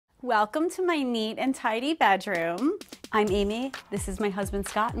Welcome to my neat and tidy bedroom. I'm Amy, this is my husband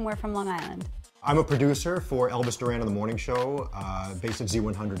Scott, and we're from Long Island. I'm a producer for Elvis Duran on the Morning Show, based at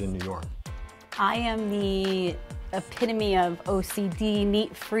Z100 in New York. I am the epitome of OCD,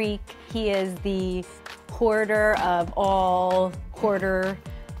 neat freak. He is the hoarder of all hoarder.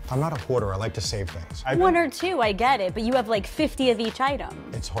 I'm not a hoarder, I like to save things. One or two, I get it, but you have like 50 of each item.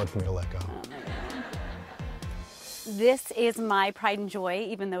 It's hard for me to let go. Oh my God. This is my pride and joy,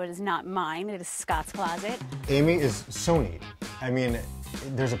 even though it is not mine, it is Scott's closet. Amy is so neat. I mean,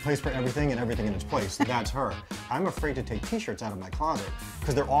 there's a place for everything and everything in its place. That's her. I'm afraid to take t-shirts out of my closet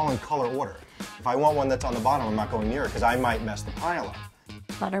because they're all in color order. If I want one that's on the bottom, I'm not going near it because I might mess the pile up.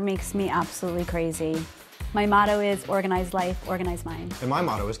 Clutter makes me absolutely crazy. My motto is organize life, organize mind. And my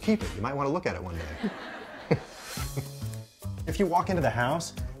motto is keep it. You might want to look at it one day. If you walk into the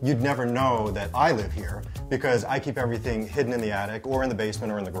house, you'd never know that I live here because I keep everything hidden in the attic or in the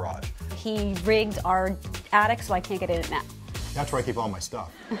basement or in the garage. He rigged our attic so I can't get in it now. That's where I keep all my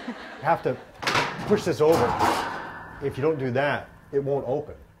stuff. You have to push this over. If you don't do that, it won't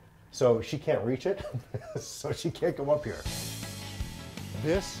open. So she can't reach it, so she can't go up here.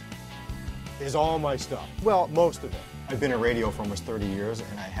 This is all my stuff. Well, most of it. I've been in radio for almost 30 years,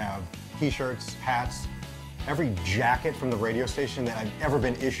 and I have t-shirts, hats, every jacket from the radio station that I've ever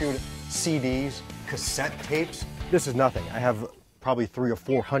been issued, CDs, cassette tapes. This is nothing. I have probably 300 or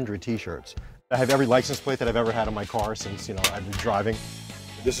 400 t-shirts. I have every license plate that I've ever had on my car since, I've been driving.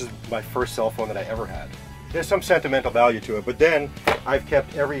 This is my first cell phone that I ever had. There's some sentimental value to it, but then I've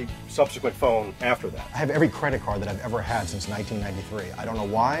kept every subsequent phone after that. I have every credit card that I've ever had since 1993. I don't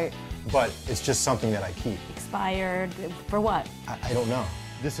know why, but it's just something that I keep. Expired for what? I don't know.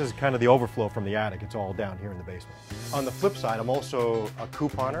 This is kind of the overflow from the attic. It's all down here in the basement. On the flip side, I'm also a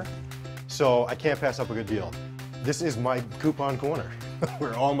couponer, so I can't pass up a good deal. This is my coupon corner,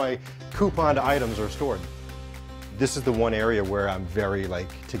 where all my couponed items are stored. This is the one area where I'm very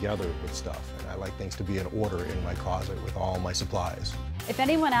together with stuff, and I like things to be in order in my closet with all my supplies. If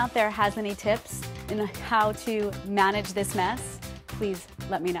anyone out there has any tips in how to manage this mess, please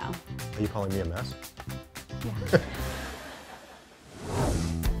let me know. Are you calling me a mess? Yeah.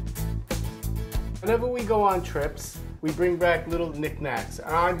 Whenever we go on trips, we bring back little knickknacks.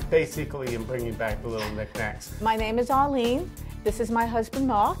 I basically am bringing back the little knickknacks. My name is Arlene. This is my husband,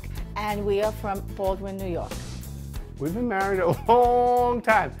 Mark, and we are from Baldwin, New York. We've been married a long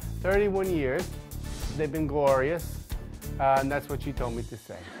time, 31 years. They've been glorious, and that's what she told me to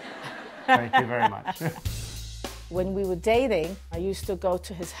say. Thank you very much. When we were dating, I used to go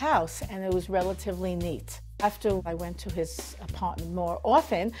to his house, and it was relatively neat. After I went to his apartment more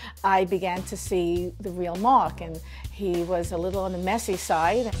often, I began to see the real Mark, and he was a little on the messy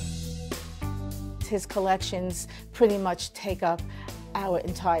side. His collections pretty much take up our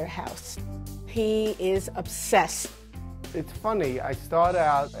entire house. He is obsessed. It's funny, I start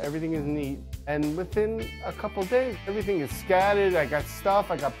out, everything is neat, and within a couple days, everything is scattered, I got stuff,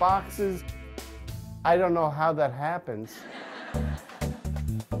 I got boxes. I don't know how that happens.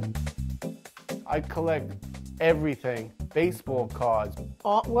 I collect everything, baseball cards,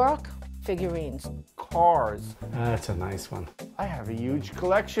 Artwork, figurines. cars. That's a nice one. I have a huge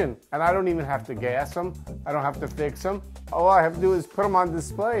collection, and I don't even have to gas them. I don't have to fix them. All I have to do is put them on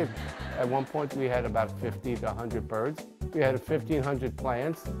display. At one point, we had about 50 to 100 birds. We had 1,500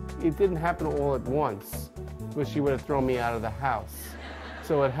 plants. It didn't happen all at once, because she would have thrown me out of the house.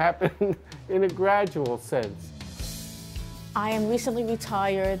 So it happened in a gradual sense. I am recently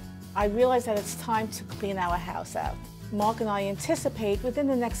retired. I realize that it's time to clean our house out. Mark and I anticipate within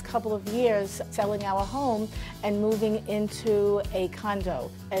the next couple of years selling our home and moving into a condo.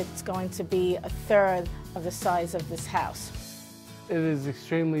 It's going to be a third of the size of this house. It is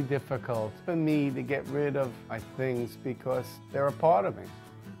extremely difficult for me to get rid of my things because they're a part of me.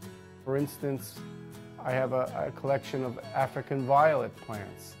 For instance, I have a collection of African violet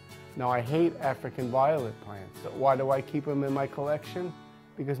plants. Now, I hate African violet plants. So why do I keep them in my collection?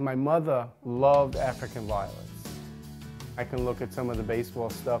 Because my mother loved African violets. I can look at some of the baseball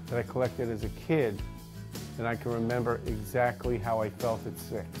stuff that I collected as a kid, and I can remember exactly how I felt at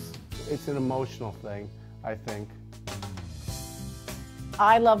 6. It's an emotional thing, I think.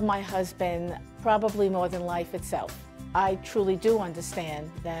 I love my husband probably more than life itself. I truly do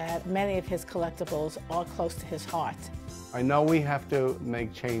understand that many of his collectibles are close to his heart. I know we have to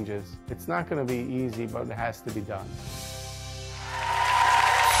make changes. It's not going to be easy, but it has to be done.